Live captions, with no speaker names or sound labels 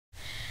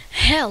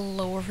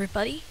Hello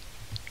everybody,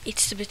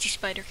 it's the Bitsy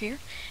Spider here,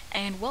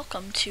 and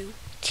welcome to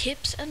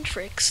Tips and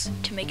Tricks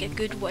to Make a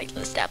Good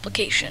Whitelist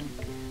Application,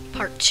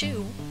 Part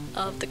 2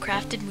 of the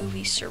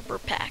CraftedMovie Server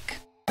Pack.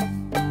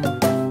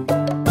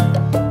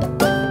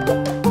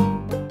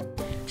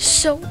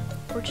 So,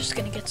 we're just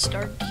gonna get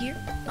started here.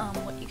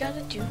 What you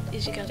gotta do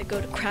is you gotta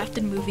go to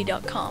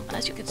CraftedMovie.com.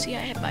 As you can see,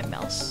 I have my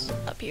mouse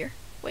up here,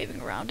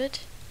 waving around it.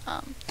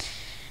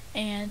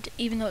 And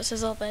even though it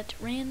says all that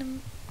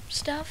random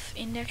stuff,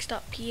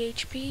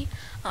 index.php,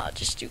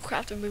 just do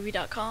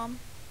CraftedMovie.com,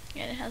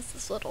 and it has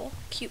this little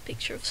cute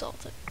picture of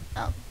Salted.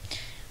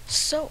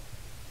 So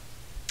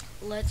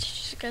let's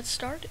just get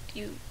started.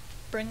 You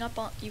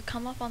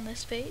come up on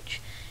this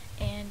page,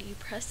 and you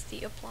press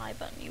the apply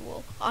button. You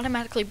will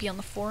automatically be on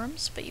the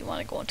forums, but you want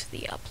to go into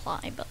the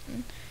apply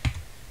button.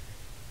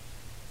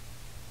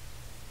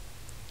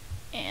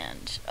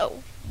 And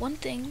one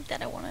thing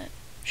that I want to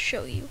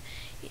show you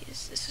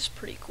is this is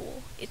pretty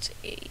cool. It's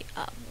a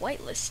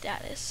whitelist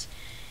status,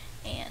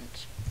 and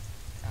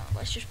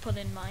let's just put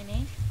in my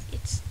name.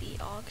 It's the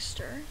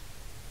Ogster,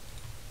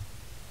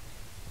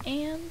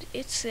 and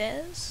it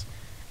says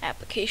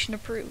application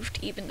approved,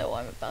 even though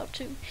I'm about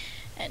to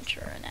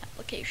enter an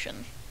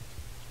application.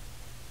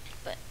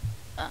 But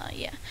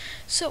yeah,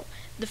 so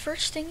the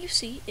first thing you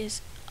see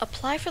is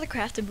apply for the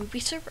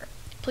CraftedMovie server.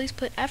 Please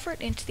put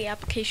effort into the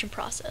application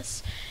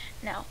process.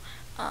 Now,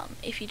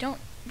 if you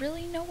don't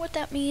really know what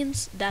that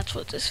means, that's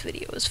what this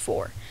video is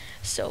for.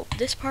 So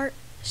this part,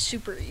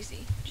 super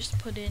easy. Just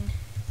put in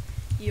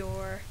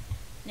your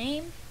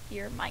name,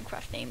 your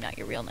Minecraft name, not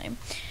your real name,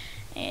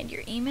 and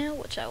your email,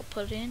 which I will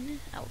put in.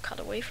 I will cut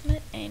away from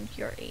it, and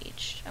your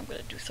age. I'm going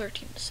to do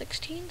 13 to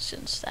 16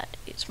 since that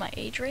is my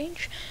age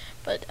range,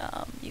 but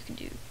you can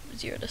do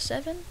 0 to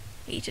 7,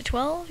 8 to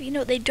 12. You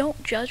know, they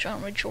don't judge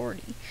on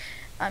maturity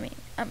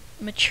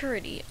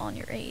on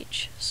your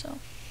age, so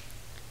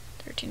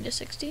 13 to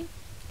 16.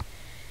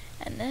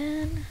 And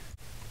then,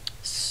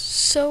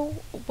 so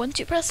once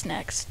you press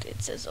next,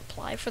 it says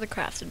apply for the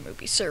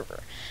CraftedMovie server.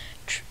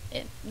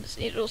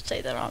 It'll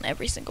say that on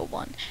every single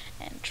one,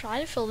 and try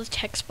to fill the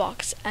text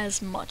box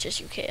as much as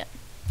you can.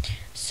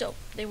 So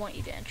they want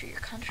you to enter your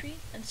country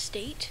and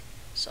state,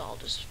 so I'll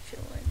just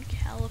fill in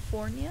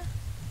California,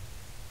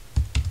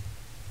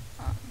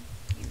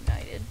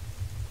 United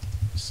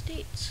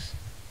States.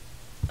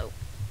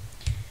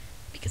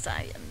 Because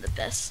I am the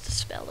best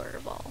speller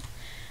of all.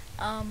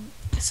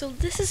 So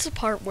this is the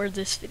part where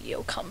this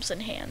video comes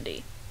in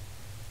handy.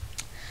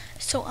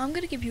 So I'm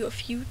gonna give you a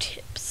few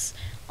tips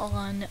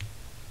on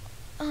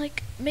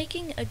like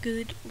making a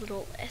good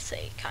little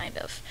essay, kind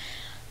of.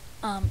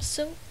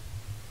 So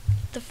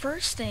the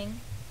first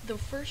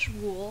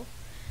rule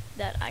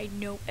that I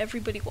know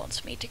everybody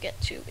wants me to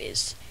get to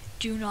is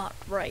do not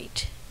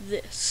write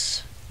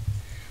this.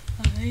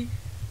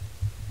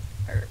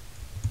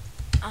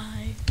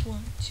 I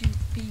want to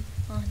be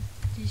on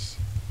this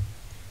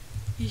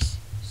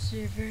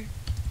server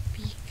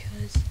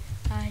because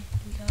I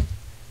love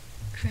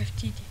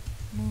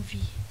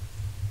CraftedMovie.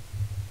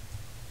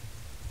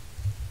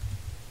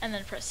 And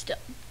then press done.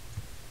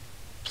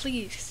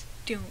 Please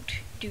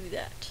don't do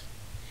that.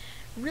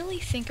 Really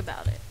think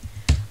about it.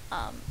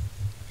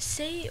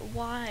 Say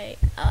why.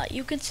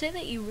 You can say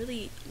that you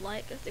really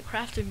like the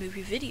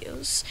CraftedMovie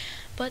videos,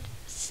 but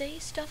say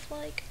stuff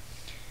like,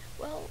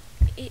 well,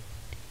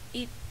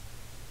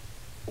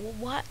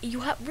 why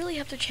you really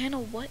have to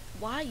channel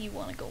why you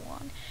want to go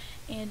on,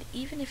 and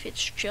even if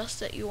it's just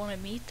that you want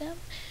to meet them,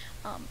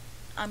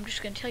 I'm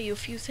just going to tell you a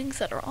few things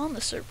that are on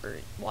the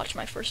server. Watch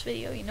my first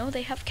video. You know,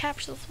 they have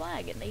capture the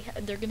flag, and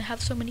they're going to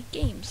have so many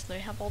games. They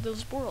have all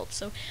those worlds,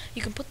 so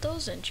you can put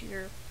those into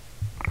your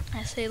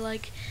essay.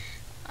 Like,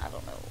 I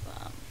don't know,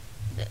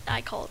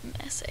 I call it an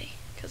essay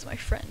because my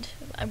friend,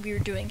 we were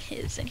doing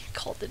his, and he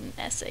called it an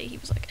essay. He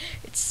was like,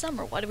 it's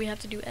summer, why do we have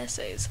to do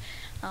essays?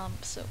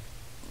 So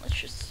let's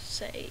just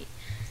say,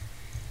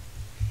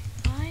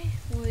 I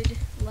would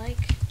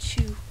like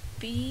to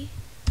be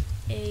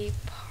a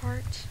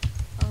part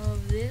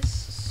of this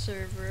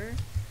server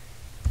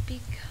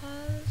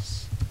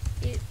because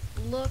it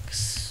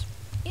looks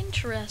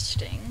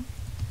interesting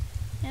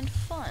and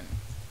fun.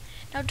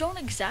 Now, don't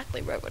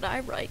exactly write what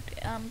I write,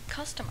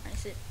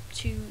 customize it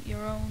to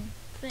your own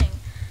thing.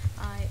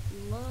 I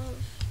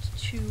love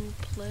to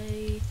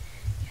play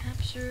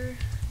capture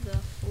the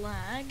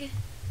flag,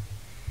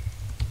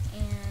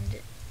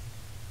 and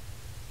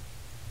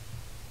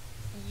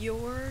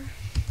your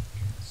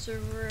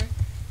server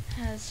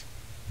has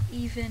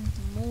even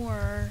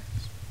more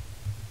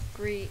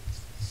great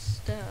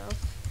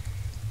stuff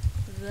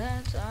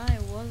that I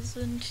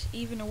wasn't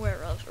even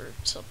aware of, or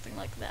something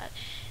like that.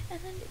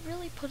 And then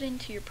really put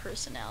into your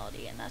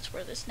personality, and that's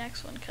where this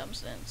next one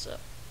comes in. So,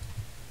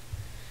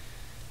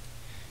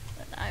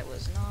 that I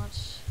was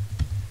not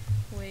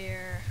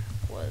where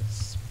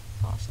was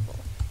possible.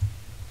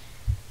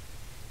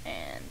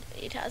 And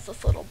it has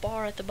this little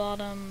bar at the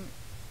bottom,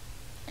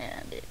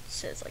 and it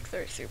says like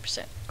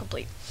 33%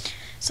 complete.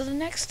 So the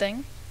next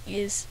thing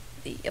is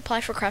the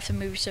apply for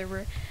CraftedMovie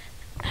server.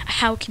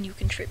 how can you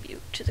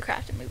contribute to the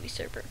CraftedMovie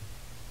server?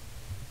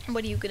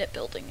 What are you good at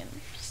building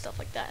and stuff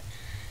like that?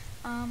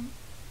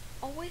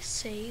 Always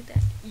say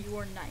that you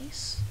are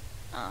nice.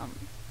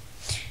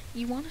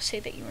 You want to say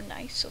that you are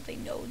nice so they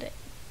know that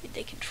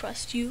they can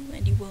trust you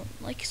and you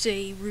won't like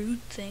say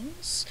rude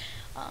things.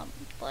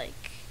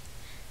 Like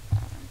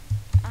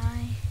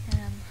I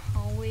am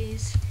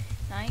always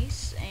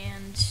nice,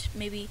 and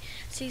maybe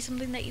say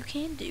something that you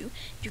can do.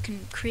 You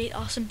can create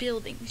awesome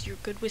buildings. You're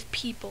good with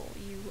people.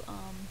 You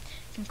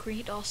can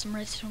create awesome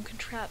redstone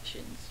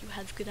contraptions. You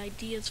have good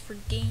ideas for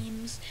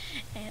games,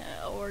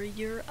 or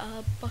you're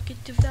a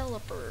bucket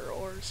developer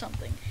or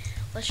something.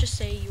 Let's just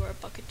say you are a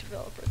bucket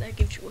developer. That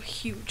gives you a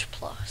huge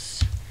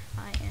plus.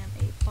 I am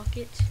a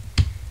bucket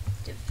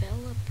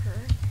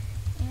developer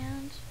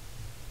and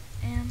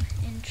am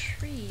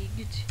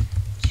intrigued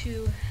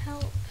to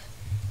help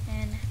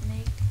and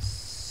make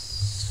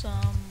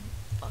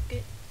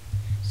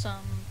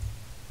some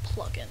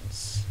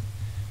plugins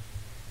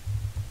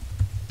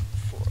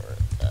for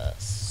the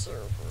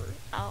server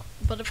out.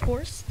 But of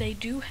course, they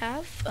do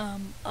have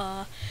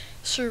a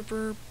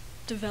server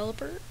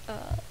developer,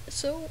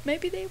 so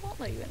maybe they won't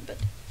let you in. But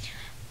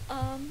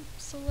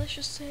so let's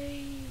just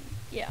say,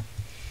 yeah,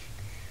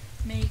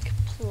 make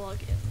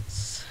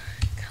plugins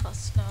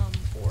custom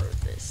for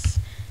this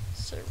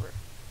server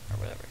or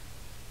whatever.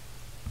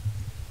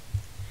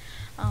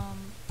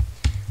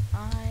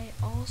 I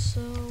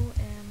also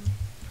am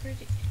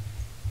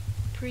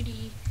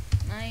pretty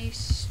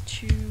nice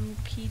to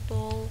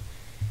people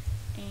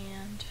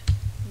and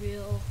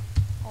will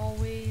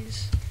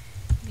always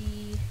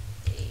be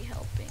a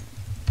helping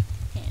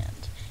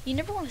hand. You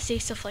never want to say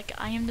stuff like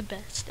I am the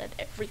best at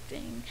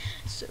everything,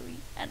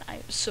 and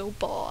I'm so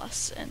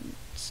boss and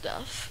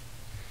stuff.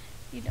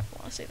 You never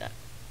want to say that.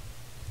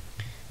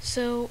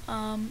 So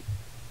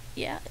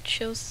yeah, it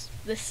shows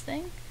this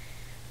thing.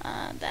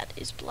 That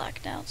is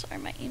blacked out, sorry,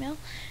 my email,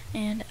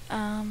 and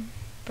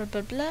blah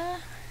blah blah.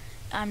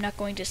 I'm not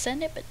going to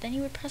send it, but then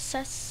you would press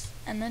S,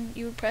 and then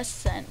you would press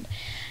send,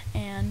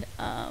 and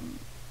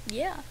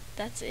yeah,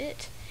 that's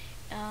it.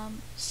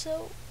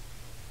 So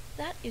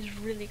that is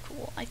really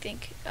cool, I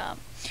think,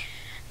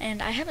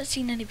 and I haven't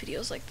seen any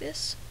videos like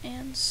this,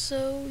 and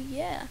so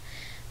yeah.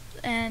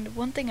 And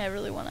one thing I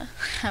really wanna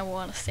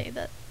say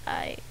that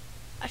I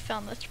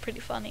found that's pretty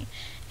funny.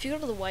 If you go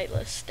to the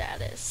whitelist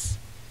status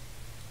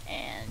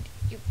and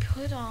you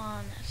put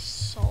on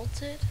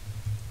salted,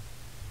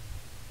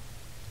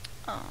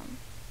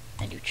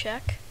 and you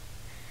check,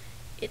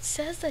 it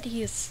says that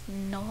he is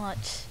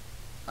not,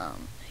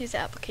 his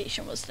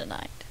application was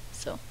denied.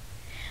 So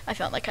I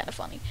found that kind of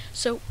funny.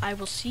 So I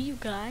will see you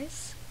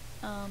guys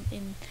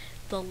in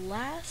the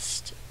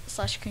last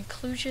 /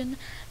 conclusion,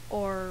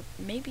 or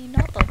maybe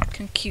not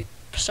the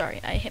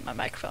sorry, I hit my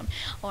microphone,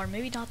 or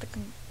maybe not the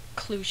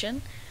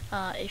conclusion.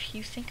 If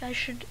you think I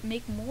should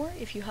make more,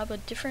 if you have a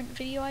different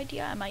video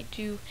idea, I might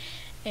do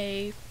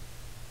a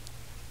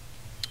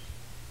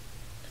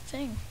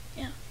thing.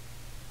 Yeah.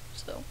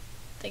 So,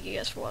 thank you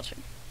guys for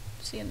watching.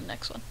 See you in the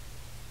next one.